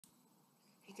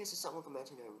guys, what's up? Welcome back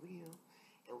to another video,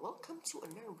 and welcome to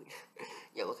another video.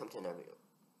 Yeah, welcome to another video.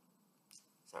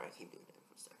 Sorry, I keep doing that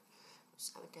from the start.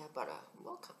 Sorry about that, but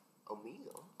welcome,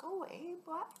 amigo. Go away,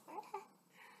 boy.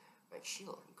 Right,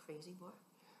 chill, you crazy boy.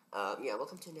 Yeah,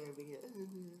 welcome to another video. I'm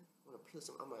gonna peel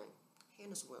some on my hand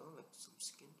as well, like some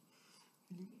skin.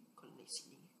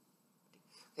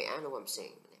 Okay, I know what I'm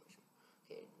saying.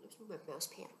 Okay, let's move my mouse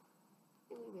pad.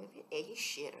 Eggy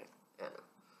shit, I know.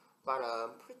 But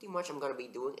pretty much I'm gonna be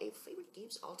doing a favorite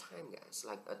games all time, guys.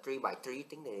 Like a 3x3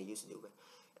 thing that I used to do. But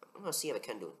I'm gonna see if I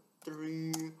can do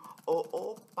 3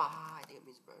 oh 5. I think it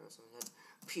means brother or something like that.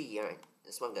 P, alright.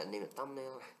 This one got named a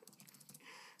thumbnail.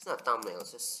 It's not a thumbnail,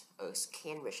 it's just a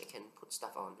canvas I can put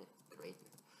stuff on it. Great.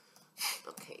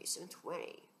 Okay, 720.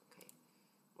 Okay.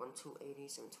 1280,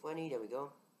 720, there we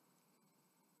go.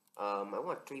 I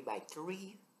want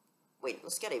 3x3. Wait,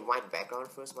 let's get a white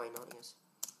background first, why not, yes?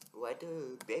 White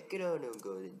background, I'm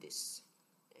going to this.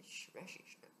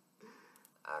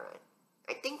 Alright.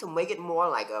 I think to make it more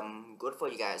like good for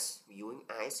you guys viewing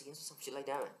eyes, I guess, or some shit like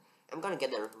that. I'm gonna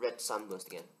get the red sunburst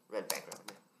again, red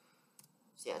background.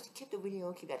 So yeah, keep the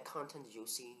video, keep that content that you'll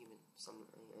see, even some,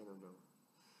 I don't know.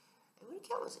 What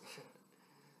account was it?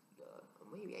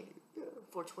 Maybe I do.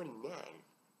 429.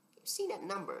 You've seen that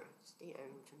number. Stay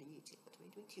on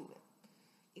 2022, man.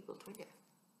 April 29th.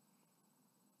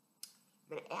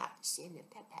 Better app, send that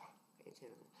pepper.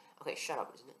 Okay, shut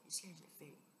up, isn't it? This guy's not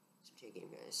funny. Some game,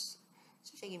 guys.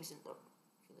 Some game isn't not.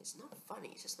 It's not funny.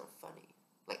 It's just not funny.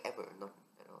 Like ever, not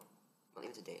at all. Not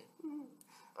even today.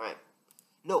 Alright.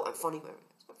 No, I'm funny forever.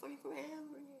 It's not funny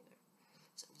forever.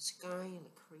 It's in the sky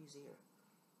like crazy.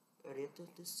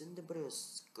 This in the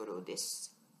brush. Girl, this.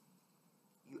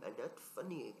 You are not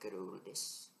funny, girl.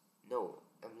 This. No,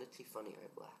 I'm literally funny,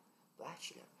 right? Blah.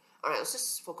 Alright, let's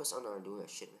just focus on our doing our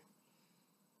shit, man.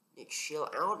 Need to chill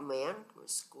out, man.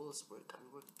 School's got me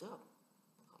worked up.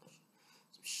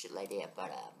 Some shit like that,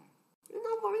 but we're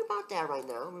not worrying about that right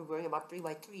now. We're worrying about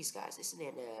 3x3s, guys. Isn't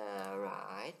it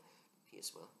right? P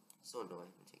as well. So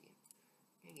annoying.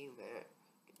 Game where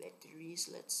the batteries.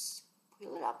 Let's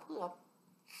pull it up. Pull up.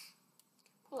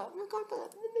 No, can't pull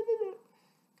up.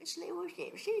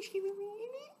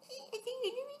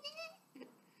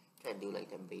 Can't do like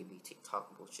that baby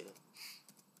TikTok bullshit.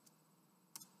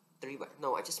 3x.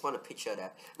 No, I just want a picture of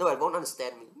that. No, it won't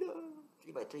understand me. No.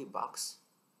 3x3 box.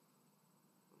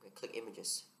 Okay, click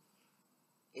images.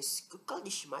 It's called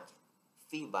this much.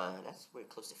 FIBA. That's very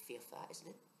close to FIFA, isn't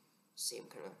it? Same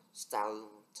kind of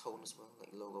style, tone as well,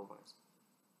 like logo wise,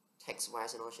 text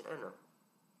wise, and all shit. I don't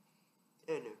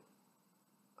know.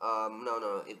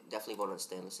 No, it definitely won't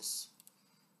understand. Let's just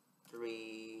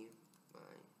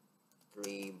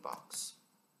 3x3 box.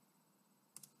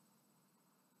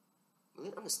 Will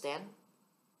it understand?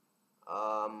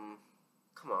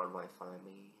 Come on, Wi-Fi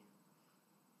me.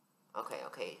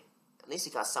 Okay. At least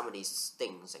you got some of these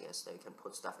things, I guess, that you can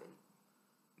put stuff in.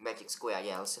 Magic Square,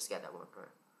 yeah, let's just get that one, right?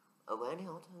 When I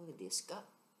auto this guy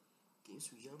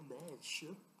gives you young man,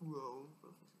 shut bro.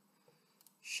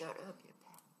 Shut up, you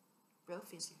pal. Bro,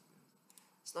 physically.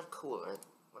 It's not cool, right?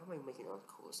 Why am I making it all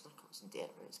cool? It's not cool, it's dead,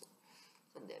 right? It's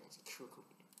not dead, it's a true cool.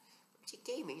 It's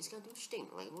gaming, it's gonna do its thing.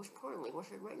 Like, most importantly,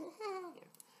 what's it right now?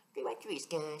 3x3s,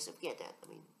 guys, so forget that. I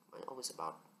mean, I'm always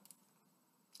about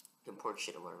important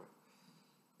shit or whatever.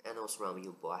 I know what's wrong with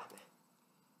you, boy.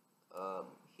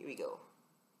 Here we go.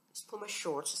 Let's put my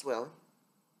shorts as well.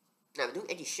 Now, we're doing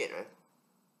edgy shit, right?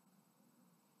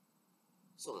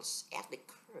 So let's add the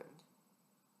current.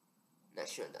 Not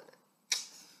sure I've done that.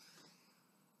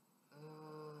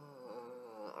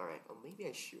 Alright, or maybe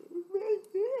I should.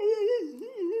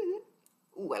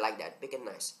 Ooh, I like that. Big and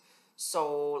nice.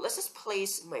 So, let's just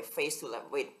place my face to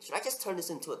left. Wait, should I just turn this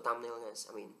into a thumbnail, guys?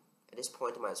 I mean, at this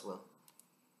point, I might as well.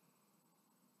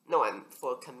 No, I'm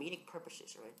for comedic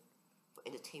purposes, right? For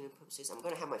entertainment purposes. I'm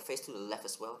gonna have my face to the left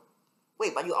as well.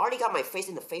 Wait, but you already got my face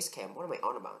in the face cam. What am I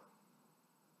on about?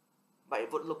 But it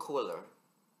would look cooler.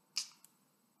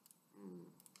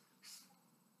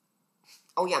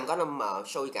 Oh yeah, I'm gonna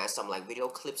show you guys some like video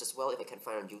clips as well if I can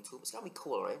find on YouTube. It's gonna be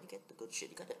cool, right? You get the good shit.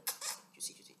 You got the you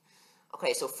see.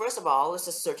 Okay, so first of all, let's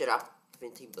just search it up.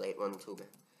 Infinity Blade 1 2.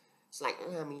 It's like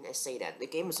I mean, I say that the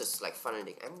game is just like fun and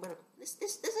I'm gonna this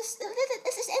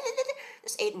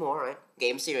is 8 more, right?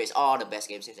 Game series, all the best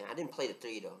game series. I didn't play the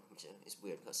 3 though, which is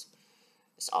weird because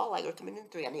it's all like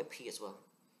recommended 3. I need a P as well.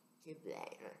 Give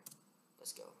that, right?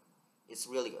 Let's go. It's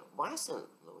really good. Why is it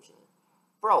low?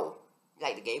 Bro,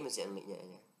 like the game is in,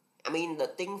 yeah. I mean the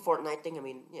thing Fortnite thing. I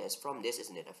mean, yeah, it's from this,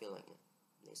 isn't it? I feel like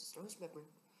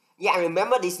yeah. I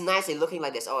remember these nights they looking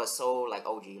like this. Oh, it's so like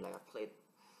OG. Like I played.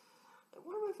 Like,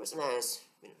 one of my first nights.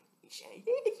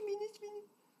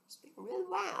 It's been a real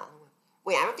while.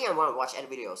 Wait, I don't think I want to watch any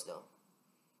videos though.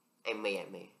 I may.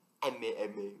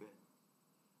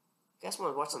 Guys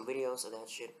want to watch some videos of that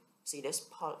shit. See, this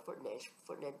part Fortnite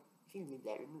feeling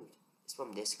that removed. It's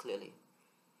from this clearly.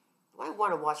 Do I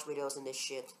want to watch videos on this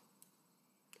shit?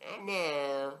 I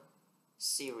know.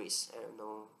 Series. I don't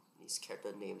know these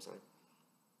character names, right?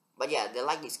 But yeah, they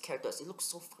like these characters. They look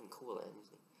so fucking cool,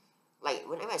 honestly. Like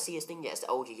whenever I see this thing, yeah, it's the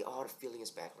OG. Oh, the feeling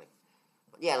is back. Like,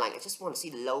 but yeah, like I just want to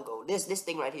see the logo. This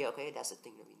thing right here. Okay, that's the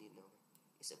thing that we need to know.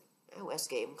 It's a iOS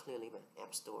game, clearly, man.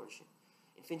 App Store and shit.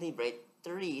 Infinity Blade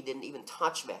 3 didn't even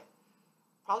touch me.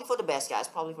 Probably for the best, guys.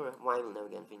 Probably for why we'll never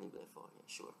get Infinity Blade 4. Yeah,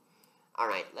 sure. All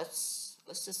right, let's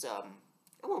just I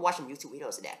want to watch some YouTube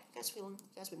videos of that. You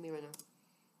guys with me right now?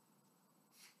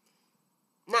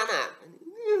 Nah.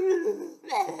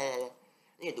 I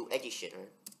need to do edgy shit,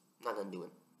 right? Not gonna do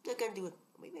it. Not gonna do it.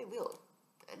 Maybe I will.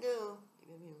 I know.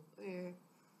 Maybe I will.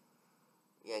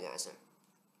 Yeah, guys.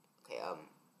 Okay.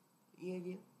 Yeah.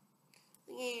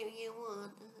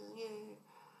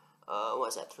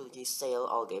 What's that? Trilogy sale.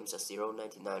 All games are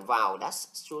 $0.99. Wow,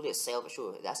 that's truly a sale for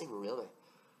sure. That's even real, man.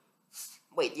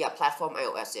 Wait, yeah, platform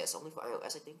iOS. Yes, only for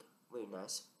iOS, I think. Very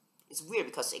nice. It's weird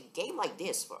because a game like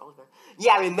this for all.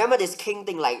 Yeah, I remember this king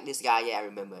thing like this guy. Yeah, I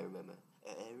remember. I remember.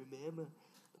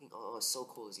 Oh, it's so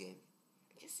cool this game.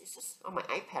 It's just on my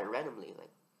iPad randomly.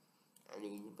 Like, I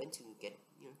mean, when to get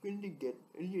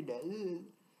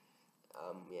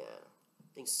yeah,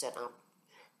 things set up,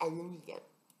 and then you get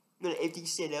everything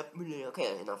set up.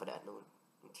 Okay, enough of that. No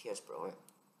one cares, bro. Right?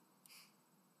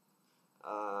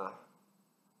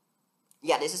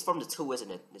 Yeah, this is from the 2,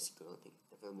 isn't it? This girl thing,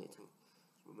 the family 2.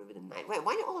 Remember the night. Wait,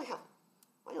 why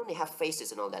don't they have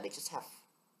faces and all that? They just have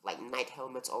like night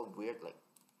helmets, all weird. Like,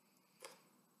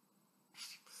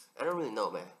 I don't really know,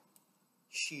 man.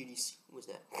 Shitties. Who was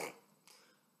that?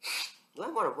 Do I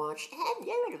want to watch?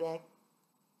 Yeah, right back.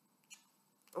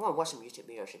 I want to watch some YouTube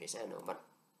videos. Shitties. I don't know, but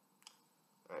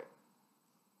alright.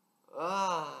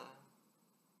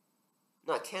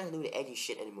 No, I can't do the edgy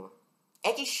shit anymore.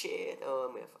 Edgy shit.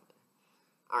 Oh man, fuck that.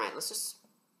 Alright, let's just.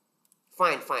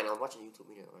 Fine. I'll watch a YouTube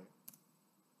video. Alright.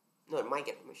 No, it might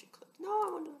get permission clipped. No, I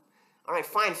want to. Alright,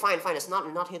 fine. It's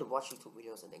not here to watch YouTube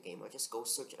videos in the game. I just go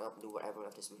search it up and do whatever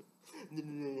after this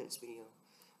video.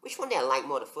 Which one did I like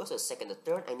more, the first or the second? The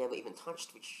third I never even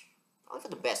touched, which probably for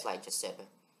the best, like I just said, man.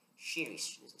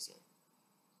 Shirish, as I said.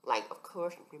 Like, of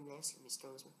course, Grimness, Mr.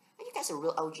 Roseman. Are you guys a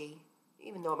real OG? You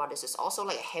even know about this? There's also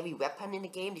like a heavy weapon in the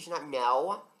game. Did you not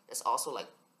know? That's also like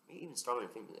even stronger than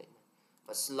Infinity Blade,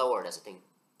 but slower. That's the thing.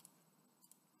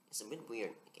 It's a bit weird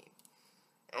in the game.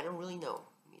 I don't really know.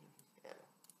 I mean, I don't know.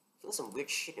 I feel some weird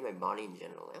shit in my body in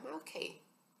general. Am I okay?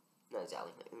 Not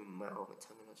exactly. Like, my mouth, my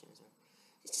tongue, and all shit.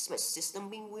 It's just my system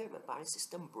being weird. My body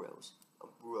system, bros. A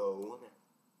bro, man.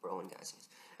 Bro and guys.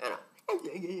 I don't know.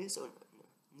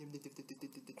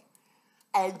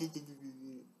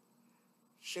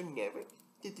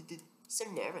 So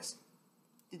nervous.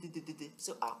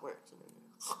 So awkward.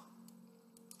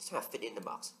 Just trying to fit in the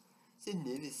box. So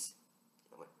nervous.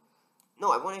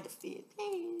 No, I wanted to fit.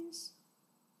 Please.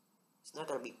 It's not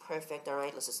gonna be perfect,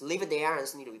 alright? Let's just leave it there. I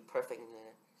just need to be perfect.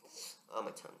 Oh,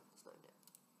 my tongue. It's not that.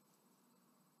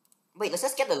 Wait, let's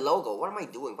just get the logo. What am I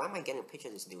doing? Why am I getting a picture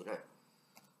of this dude?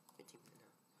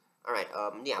 Alright,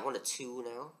 yeah, I want the 2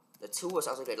 now. The 2 was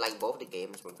also great. Like, both the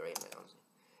games were great, like, honestly.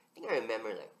 I think I remember,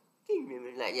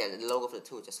 yeah, the logo for the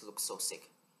 2 just looks so sick.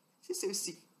 It's just so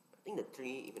sick. I think the 3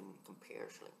 even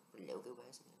compares, like, the logo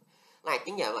wise. Like, I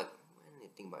think, yeah, like, I don't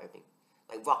even think about everything.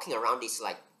 Like, walking around these,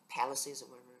 like, palaces or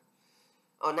whatever.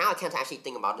 Oh, now I can't actually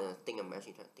think about the thing I'm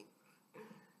actually trying to think.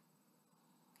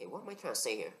 Okay, what am I trying to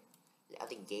say here? Like,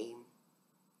 the game,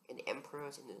 and the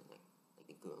emperors, and the, like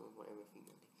the girl, whatever female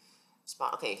thing.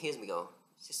 Spot. Okay, here's we go.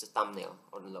 It's just a thumbnail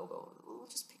or the logo. We'll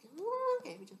just pick it.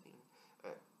 Okay, we just pick it.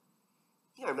 Alright.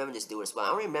 I think I remember this dude as well. I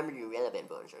don't remember the relevant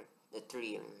version. The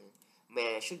 3.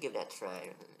 Man, I should give that a try.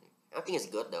 I don't think it's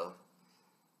good though.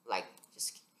 Like,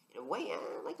 just in a way, I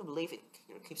like to believe it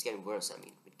keeps getting worse. I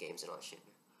mean, with games and all that shit.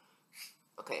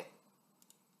 Okay.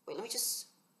 Wait, let me just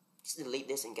delete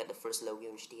this and get the first logo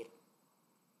instead.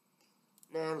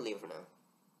 Nah, I'll leave it for now.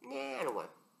 Nah, I don't want.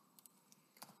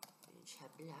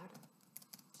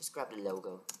 Just grab the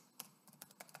logo.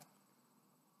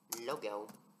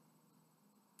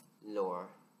 Lore.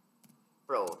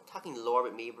 Bro, talking lore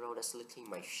with me, bro, that's literally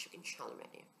my fucking channel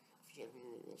right there.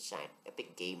 Inside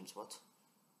Epic Games, what?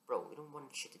 Bro, we don't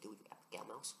want shit to do with Epic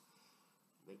Games.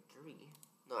 Wait, 3.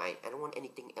 No, I don't want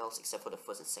anything else except for the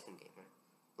first and second game, right?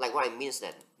 Like, what I mean is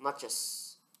that, not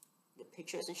just the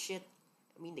pictures and shit,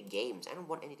 I mean the games. I don't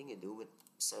want anything to do with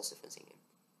Science Defense game.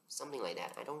 Something like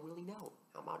that. I don't really know.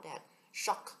 How about that?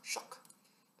 Shock.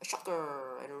 A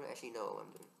shocker. I don't actually know what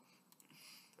I'm doing.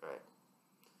 Alright.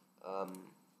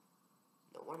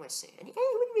 No, what am I saying? I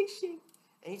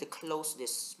need to close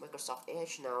this Microsoft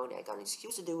Edge now. I got an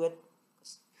excuse to do it.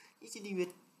 It's easy to do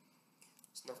it.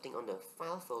 There's nothing on the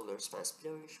file folder. Smash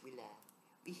splurge. We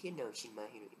here now. Shinma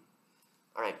heroine.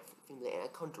 Alright. I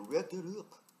can't direct it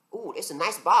up. Oh, it's a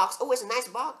nice box. Oh, it's a nice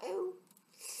box. Oh.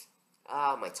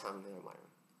 Ah, my tongue, man. Whatever.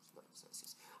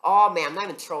 Oh man, I'm not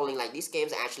even trolling. Like, these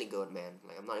games are actually good, man.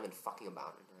 Like, I'm not even fucking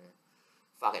about it.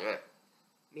 Fuck it, man.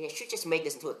 I should just make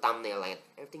this into a thumbnail. Like,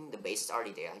 everything, the base is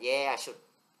already there. Yeah, I should.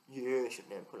 Yeah, I should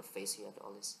then put a face here after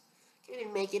all this. Can't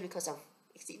even make it because I've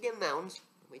exceeded the amount.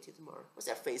 Wait till tomorrow. What's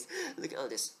that face? Look at all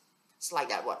this. It's like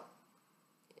that, what?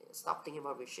 Yeah, stop thinking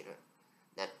about this shit.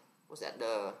 That, what's that?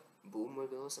 The boomer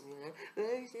girl or something like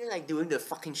that? They're like doing the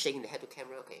fucking shaking the head to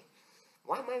camera. Okay.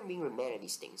 Why am I being mad at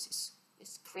these things?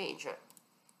 It's cringe, right?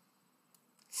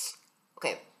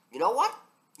 Okay, you know what?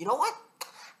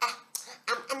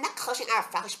 I'm not closing our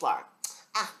flash bar.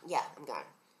 Yeah, I'm gone.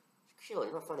 Chill,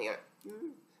 it's not funny, right?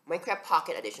 Minecraft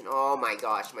Pocket Edition. Oh my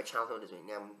gosh, my childhood is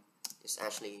it's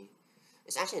actually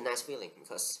a nice feeling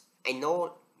because I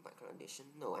know Minecraft Edition.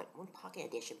 No, I want Pocket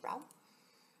Edition, bro.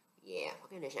 Yeah,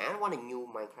 Pocket Edition. I don't want a new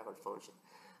Minecraft on phone shit.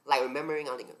 Like remembering,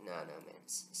 I'll think, no, man,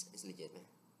 it's legit, man.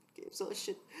 Games all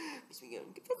shit. What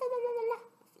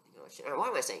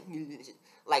am I saying?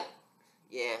 Like,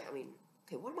 yeah, I mean,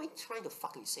 okay, what am I trying to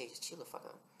fucking say? Just chill the fuck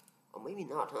out. Or maybe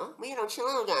not, huh? Maybe don't chill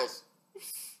out, guys.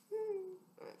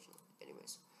 Alright, chill.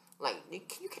 Anyways, like,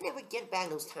 you can never get back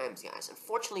those times, guys.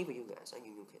 Unfortunately for you guys,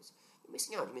 you new kids, you're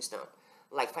missing out. You missed out.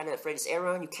 Like Final Fantasy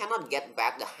era, you cannot get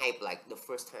back the hype like the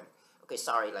first time. Okay,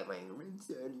 sorry, like my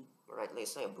alright,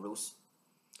 let's say a bruise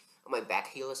on my back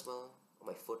heel as well, on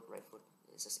my foot, right foot.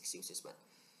 It's just excuses, but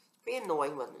it's pretty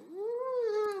annoying. But I mean,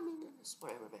 it's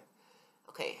whatever, man.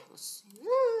 Okay, let's see.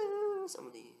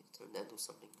 Somebody turn that into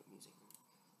something for music.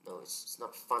 No, it's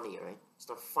not funny, right? It's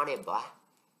not funny, boy.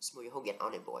 Smooth your whole get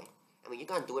on it, boy. I mean, you're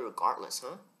gonna do it regardless,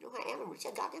 huh? You know, I am a rich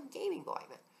goddamn gaming boy,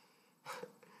 man.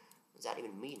 What does that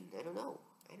even mean? I don't know,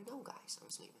 guys,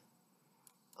 honestly, man.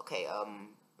 Okay,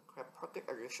 Crab Pocket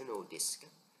Original Disc.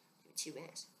 Cheap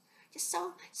ass. Just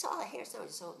so all the hair sounds,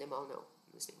 just so them all know.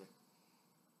 Listen, man.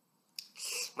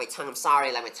 My tongue, I'm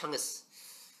sorry, like my tongue is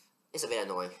a bit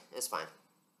annoying. It's fine.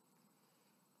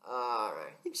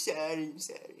 Alright. I'm sorry. I mean,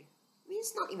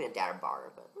 it's not even a data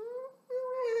bar, but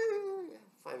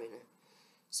fine, man.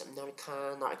 Some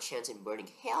Nautica, not a chance in burning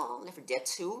hell. Left 4 Dead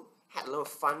 2. Had a little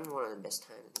fun, one of the best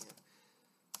times.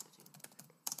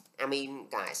 I mean,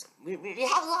 guys, we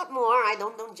have a lot more. I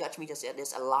don't judge me just yet.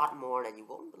 There's a lot more that you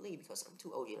won't believe because I'm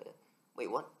too OG. Wait,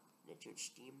 what? That's your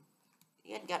Steam.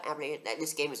 Yeah, got updated.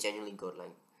 This game is genuinely good.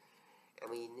 Like, I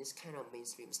mean, it's kind of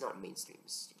mainstream. It's not mainstream.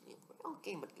 It's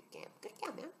game, but good game. Good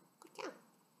game, man. Good game.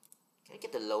 Can I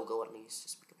get the logo at least?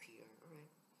 Just pick up here.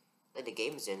 Alright. Like, the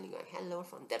game is genuinely like, hello,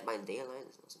 fun. Dead by Daylight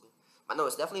is also good. But no,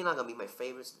 it's definitely not gonna be my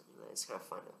favorite. It's kind of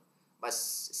fun though. But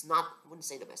it's not, I wouldn't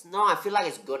say the best. No, I feel like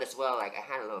it's good as well. Like, I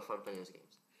had a lot of fun playing those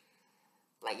games.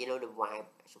 Like, you know, the vibe,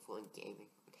 actual fun gaming,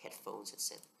 with headphones,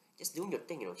 headset. Just doing your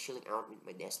thing, you know, chilling out with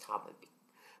my desktop, my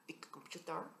big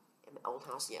computer, and my old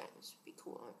house. Yeah, it's pretty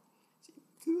cool, huh?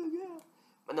 Cool, yeah.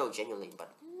 But no, genuinely,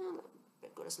 but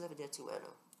good as Left 4 Dead 2, I don't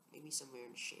know. Maybe somewhere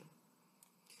in the shape.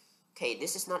 Okay,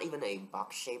 this is not even a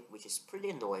box shape, which is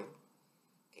pretty annoying.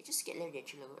 Okay, just get Left 4 Dead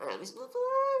 2. Alright,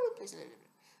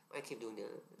 I keep doing the...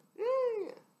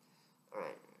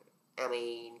 Alright. I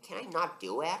mean, can I not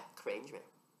do that? Cringe, man.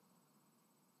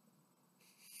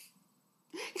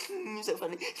 So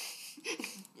funny.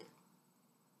 Yeah.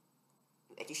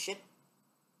 Edgy shit.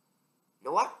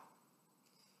 Know what?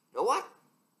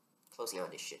 Closing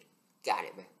out this shit. Got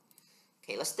it, man.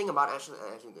 Okay, let's think about actually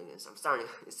doing this. It's starting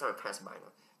to pass by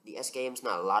now. The S games,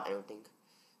 not a lot, I don't think.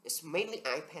 It's mainly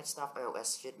iPad stuff,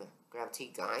 iOS shit, man.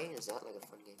 Gravity Guy, is that like a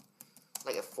fun game?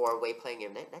 Like a 4-way playing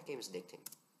game. That game is addicting.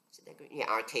 Is it that great? Yeah,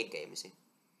 arcade game, you see.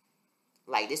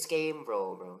 Like this game,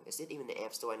 bro. Is it even in the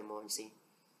App Store anymore, you see?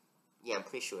 Yeah, I'm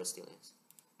pretty sure it still is.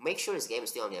 Make sure this game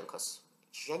is still on there because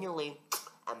it's genuinely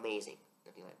amazing.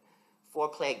 Nothing like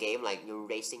 4-player game, like you're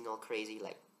racing all crazy,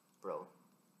 like, bro.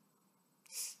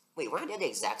 Wait, why are they the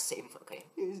exact same? Okay.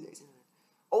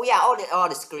 Oh yeah,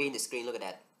 the screen, look at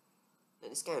that. Now,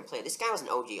 this guy played. This guy was an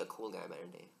OG, a cool guy back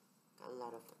in the day. Got a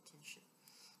lot of attention.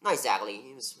 Not exactly.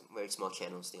 He was a very small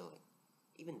channel still. Like,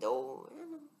 even though, I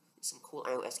don't know, some cool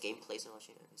iOS gameplays and all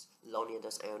shit. Lonia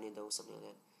does Ionia does something like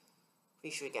that.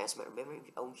 Pretty sure you guys might remember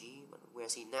OG, but where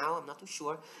is he now? I'm not too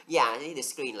sure. Yeah, I need the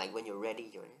screen, like when you're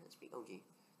ready, that's pretty OG.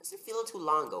 Doesn't feel too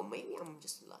long ago. Maybe I'm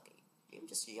just lucky. Maybe I'm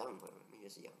just young, bro. Maybe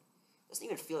just young. Doesn't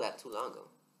even feel that too long ago.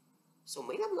 So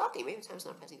maybe I'm lucky. Maybe time's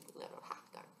not passing the level. Ha,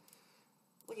 darn.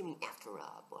 What do you mean after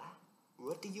all, boy?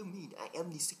 What do you mean? I am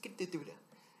the second to do that.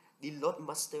 The Lord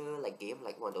Master like game,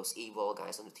 like one of those evil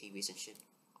guys on the TVs and shit.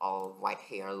 All white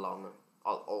hair, long,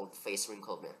 all old face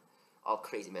wrinkled, man. All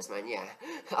crazy mess, man. Yeah.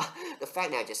 The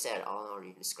fact that I just said it all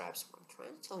already describes what I'm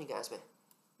trying to tell you guys, man.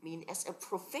 I mean, as a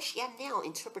professional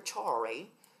interpreter,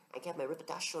 I get my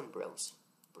reputation, bros.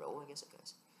 Bro, I guess,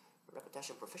 guys.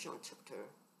 Reputation, professional interpreter.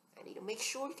 I need to make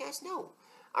sure you guys know.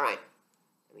 Alright.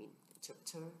 I mean,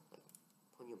 interpreter, like,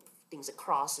 putting your things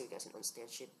across so you guys can understand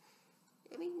shit.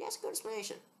 I mean, that's a good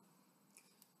explanation.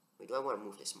 Wait, do I want to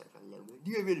move this mic a little bit?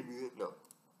 Do I really move it? No.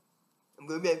 I'm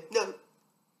going back. No.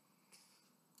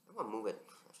 I want to move it,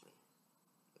 actually.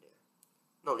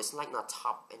 No, it's like not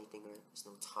top anything, right? There's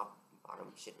no top,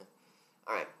 bottom shit.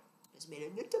 Alright. Let's make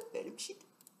a little bottom shit.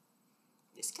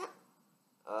 This guy.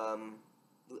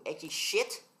 Do edgy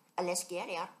shit. And let's get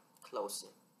it closer.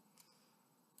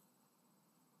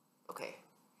 Okay.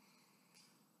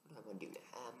 What do I want to do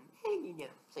now?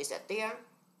 Place that there.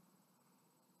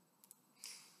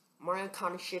 Mario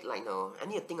Kart shit, like, no. I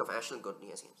need to think of actually good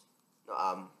NES games. No,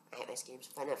 I have NES games.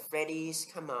 Final Freddy's,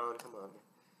 come on.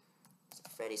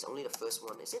 Freddy's, only the first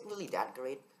one. Is it really that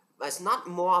great? But it's not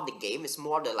more of the game, it's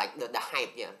more the, like, the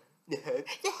hype, yeah. The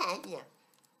hype, yeah.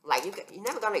 Like, you're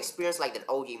never gonna experience, like, that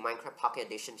OG Minecraft Pocket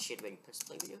Edition shit when you first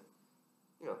play video.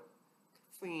 You know,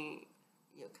 free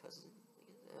your cousin.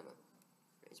 I don't know.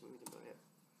 Freddy's movie about it.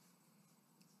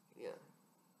 Yeah.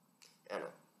 I don't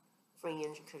know. Free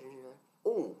your cousin, you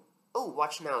know. Oh,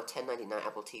 watch now, $10.99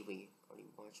 Apple TV. Already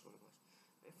watched.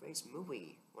 My Freddy's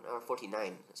movie, 1 hour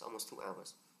 49. That's almost 2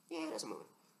 hours. Yeah, that's a movie.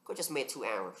 Could just made 2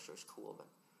 hours. Sure, it's cool, but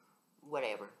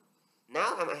whatever.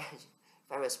 Now I'm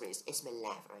Freddy's. It's my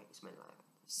life, right? It's my life.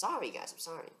 Sorry, guys. I'm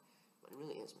sorry, but it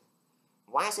really is. Man.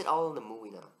 Why is it all in the movie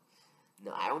now?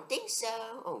 No, I don't think so.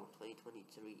 Oh,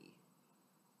 2023.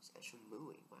 It's actual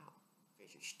movie. Wow.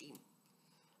 There's your Steam.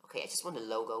 Okay, I just want the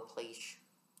logo, please.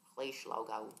 Please,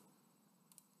 logo.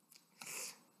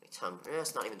 My tongue.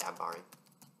 It's not even that boring.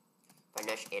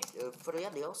 Finish it. For the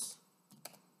others.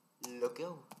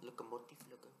 Logo. Locomotive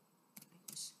logo.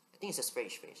 I think it's just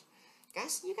Freddy's face.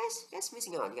 Guys, you guys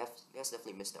missing out. You guys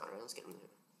definitely missed out, right? Let's get rid of it.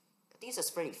 I think it's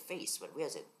just Freddy's face, but where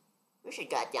is it? Where's your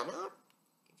goddamn out?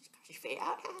 Can you just crop his face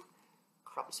out, huh?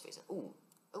 Crop his face out. Ooh,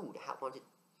 the Hot Wanted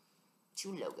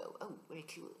 2 logo. Oh, very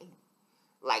cool. Ooh.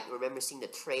 Like, remember seeing the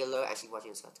trailer, actually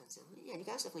watching Scott Tenson. Yeah, you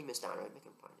guys definitely missed out, right?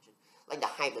 Making a partnership. Like, the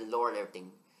hype, the lore, and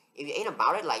everything. If you ain't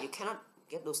about it, like, you cannot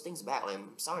get those things back. Like,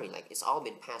 I'm sorry, like, it's all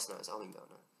been past now. It's all been gone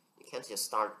now. You can't just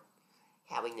start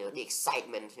having the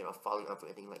excitement, you know, falling off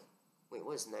everything. Like, wait,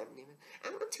 what is his name?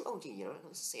 I'm too OG, you know.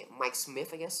 Let's say it. Mike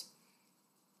Smith, I guess.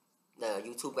 The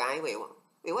YouTube guy. Wait,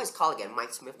 what is it called again?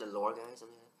 Mike Smith, the lore guy,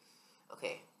 something like that.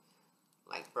 Okay.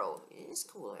 Like, bro, it's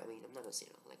cool. I mean, I'm not gonna say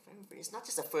it. Like, it's not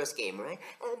just the first game, right?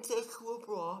 And so cool,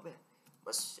 bro. Man.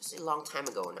 It's just a long time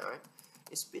ago now, right?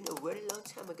 It's been a very long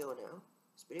time ago now.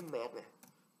 It's pretty mad, man.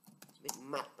 It's a bit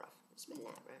mad, bro. It's been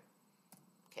mad, right?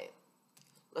 Okay.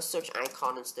 Let's search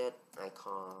icon instead.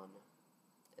 Icon.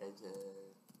 And,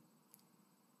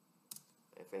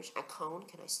 French icon.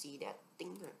 Can I see that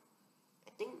thing?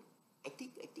 I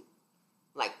think.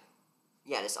 Like,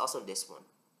 yeah, there's also this one.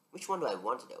 Which one do I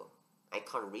want, though?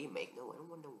 Icon remake? No, I don't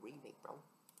want no remake, bro.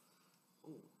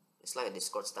 Ooh, it's like a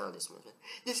Discord style, this one.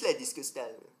 It's like Discord style.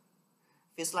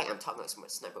 Feels like I'm talking like some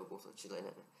Sniper Wolf and shit like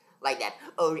that. Like that,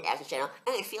 reaction channel.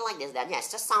 And I feel like this, that. Yeah, it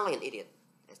just sound like an idiot.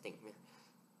 I think, man.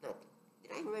 No,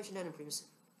 did I ever mention that in previous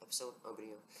episode or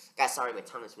video? Guys, sorry, my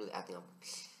tongue is really acting up.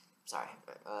 Sorry.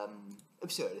 I'm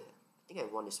sorry. I think I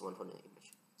won this one for the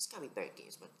image. It's gotta be better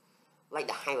games, but like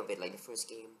the hype of it, like the first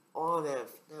game. Oh man,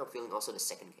 now I'm feeling also the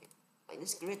second game. Like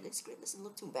this grid doesn't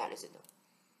look too bad, is it though?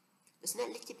 Doesn't that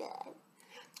look too bad?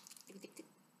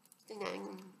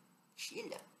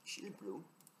 Shield blue.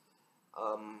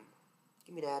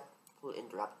 Give me that full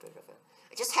interrupter.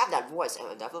 I just have that voice.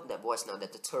 I developed that voice now,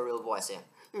 that tutorial voice. Yeah.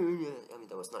 I mean,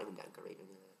 that was not even that great.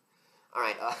 All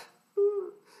right.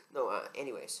 No.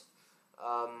 Anyways.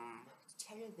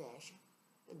 Television.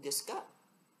 Disco.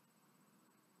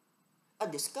 A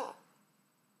disco.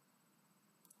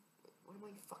 What am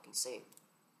I fucking saying?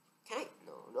 Can I?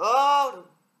 No.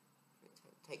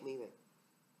 Take me away.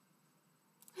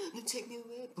 Take me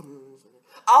away.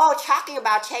 Oh, talking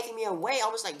about taking me away.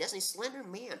 Almost like Destiny. Slender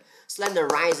Man. Slender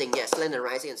Rising. Yeah, Slender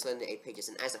Rising and Slender 8 Pages.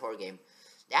 And as a horror game.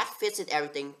 That fits it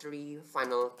everything. 3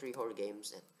 horror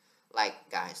games. That, like,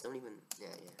 guys, don't even.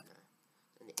 Yeah.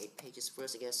 And the 8 Pages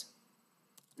first, I guess.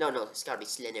 No, it's gotta be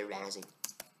Slender Rising.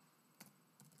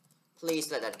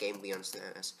 Please let that game be on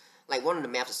SNES. Like, one of the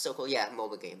maps is so cool. Yeah,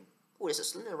 mobile game. Oh, there's a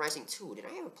Slender Rising 2. Did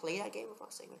I ever play that game before?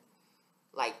 Man?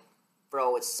 Like,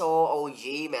 bro, it's so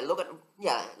OG, man. Look at,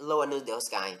 yeah, Low and those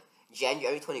guy.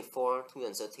 January 24,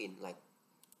 2013. Like,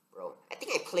 bro, I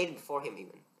think I played it before him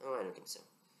even. Oh, I don't think so.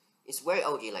 It's very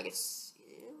OG, like it's,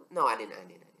 no, I didn't.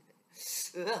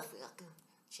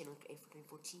 Channel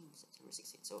 2014, September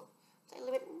 16, so I a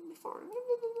little bit before.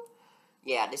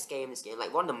 Yeah, this game,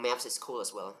 like one of the maps is cool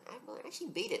as well. I actually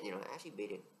beat it, I actually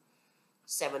beat it.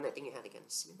 7, I think you had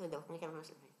against.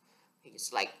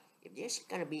 It's like, if there's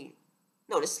gonna be,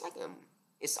 no, this is like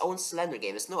its own Slender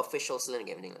game. It's no official Slender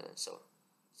game, anything like that. So,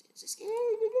 is this game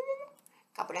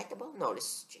copyrightable? No, this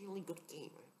is genuinely good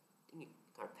game. Right? I think you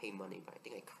gotta pay money, but I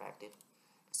think I cracked it.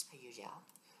 Let's pay your job.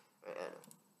 Right, I don't know.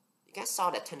 You guys saw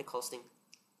that tentacles thing?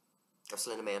 Of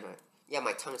Slender Man, right? Yeah,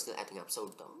 my tongue is still acting up,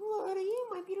 so don't worry,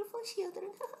 my beautiful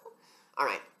children.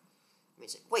 Alright.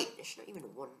 Wait, there's not even the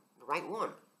right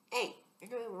one. Hey,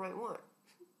 there's not even the right one.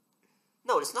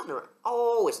 No, it's not the right.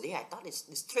 Oh, it's there. I thought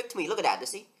this tricked me. Look at that. You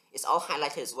see? It's all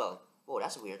highlighted as well. Oh,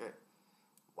 that's weird, right?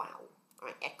 Wow.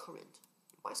 Alright, add current.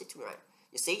 Why is it to the right?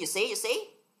 You see? You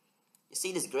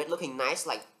see this grid looking nice,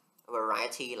 like a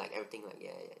variety, like everything, like,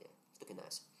 yeah. It's looking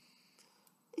nice.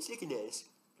 It's looking nice.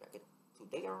 Like it to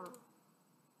there.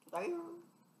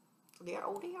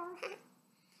 Oh there.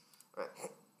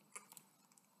 Alright.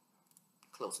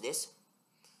 Close this.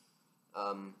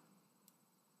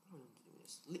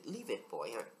 Leave it, boy.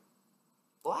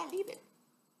 Boy, leave it.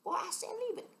 Boy, I said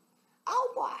leave it.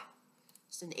 Oh, boy.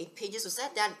 It's in 8 pages. Was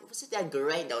it that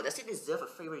great, though? Does it deserve a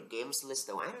favorite games list,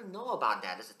 though? I don't know about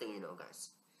that. That's the thing, guys.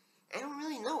 I don't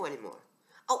really know anymore.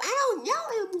 Oh, I don't know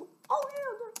anymore. Oh,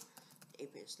 yeah.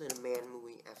 8 pages. Slender Man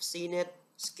movie. I've seen it.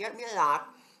 Scared me a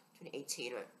lot.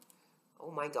 2018, right?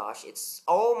 Oh, my gosh.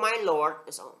 Oh, my lord.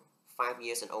 It's 5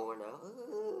 years and over now.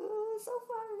 So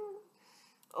fun.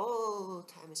 Oh,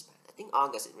 time is past. I think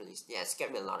August it released. Yeah, it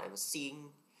scared me a lot. I was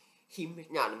seeing him.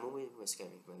 No, the movie was scary.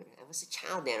 I was a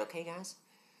child then, okay, guys?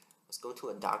 I was going to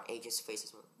a dark ages phase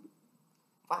as well.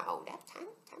 Wow, that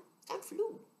time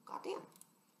flew. Goddamn.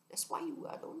 That's why you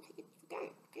don't take it for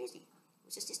granted. Crazy. It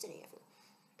was just yesterday.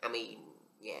 I mean,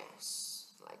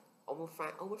 yes, like over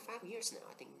 5 years now.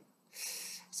 I think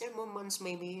 7 more months,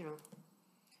 maybe.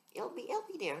 It'll be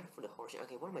there for the horror.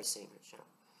 Okay, what am I saying? Shut up.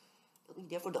 It'll be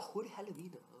there for the whole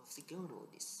Halloween of the girl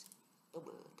this.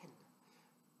 Over 10.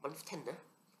 Month 10,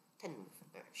 10.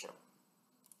 Shut up.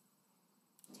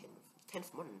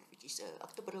 10th month, which is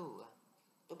October.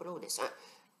 This.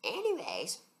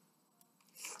 Anyways,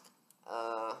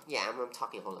 yeah, I'm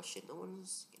talking a whole lot of shit. No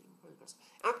one's getting really gross.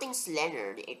 I don't think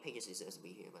Slender, the 8 pages, deserves to be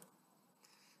here, but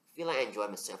I feel like I enjoyed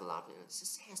myself a lot. It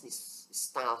just has this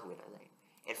style to it I like.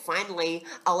 And finally,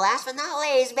 last but not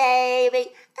least,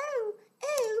 baby. Oh.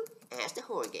 That's the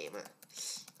horror game. Oh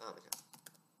my god.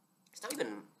 It's not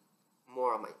even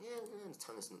more of my. Yeah, the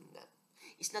tongue is not that.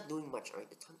 It's not doing much, alright?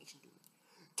 The tongue isn't doing.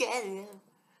 Get him.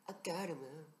 I got him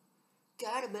out.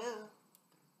 Got him out.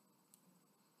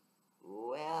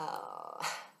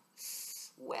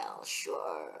 Well,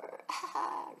 sure.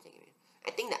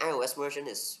 I think the iOS version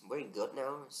is very good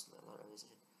now. It's a lot of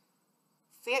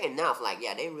fair enough. Like,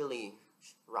 yeah, they really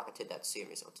rocketed that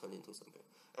series or turned into something.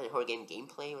 And the horror game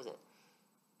gameplay was it?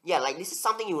 Yeah, like this is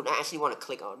something you would actually want to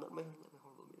click on. Not my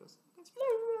horrible videos.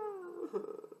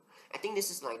 I think this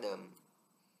is like the.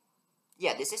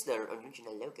 Yeah, this is the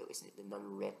original logo, isn't it? The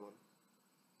non-red one.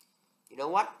 You know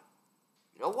what?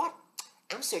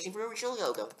 I'm searching for the original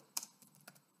logo.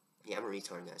 Yeah, I'm a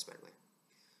retard, guys, by the way.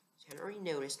 So I already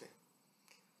noticed, man.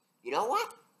 You know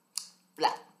what?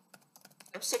 Blah.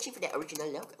 I'm searching for the original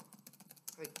logo.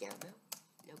 Origami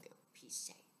logo.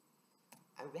 PC.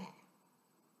 Alright.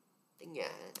 I think,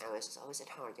 yeah, iOS is always at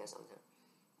hard, guys, all the time.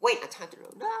 Wait, I typed it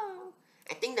wrong. No!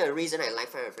 I think the reason I like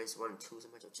Final Fantasy 1 and 2 so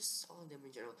much, or just all of them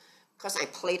in general, because I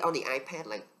played on the iPad,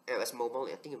 like, iOS mobile,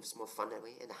 I think it was more fun that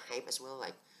way, and the hype as well,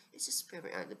 like, it's just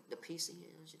favorite, the PC,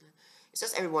 it's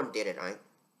just everyone did it, right?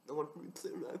 No one really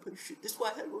played on iPad shit. This is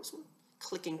why I had most one.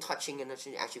 Clicking, touching, and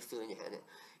actually feeling your hand.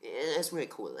 It's really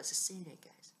cool. Let's just say that,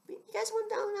 guys. You guys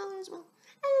want download as well?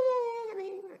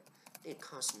 It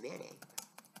costs money.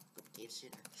 Good games,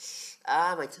 shit.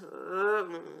 My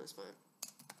turn. That's fine.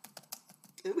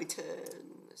 My turn.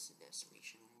 That's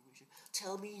reason.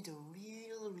 Tell me the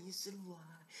real reason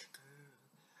why, girl.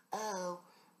 Oh,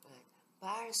 my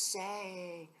bar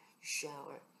say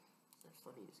shower. It's not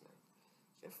funny, this guy.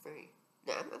 You're free.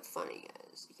 Nah, I'm not funny,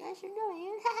 guys. You guys are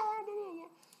annoying.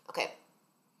 Okay.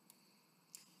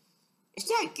 Is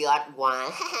there a good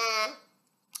one?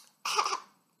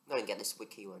 I'm gonna get this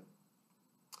wiki one.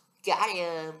 Got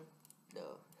him.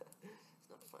 No, it's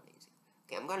not funny.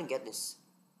 Okay, I'm gonna get this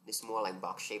more like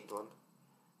box shaped one.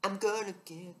 I'm gonna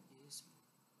get this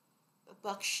a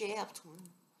buck-shaped one.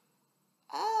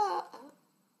 Ah,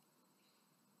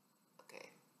 okay.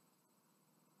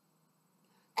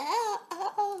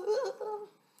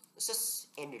 Let's just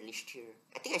end the list here.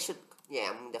 I think I should.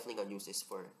 Yeah, I'm definitely gonna use this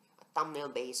for a thumbnail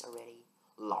base already.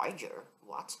 Larger?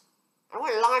 What? I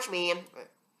want a large, man.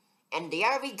 And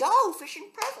there we go,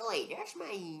 fishing perfectly. There's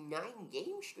my 9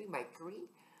 game stream by 3.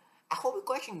 I hope you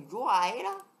guys enjoyed.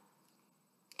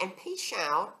 And peace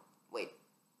out. Wait.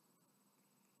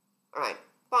 Alright,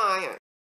 bye.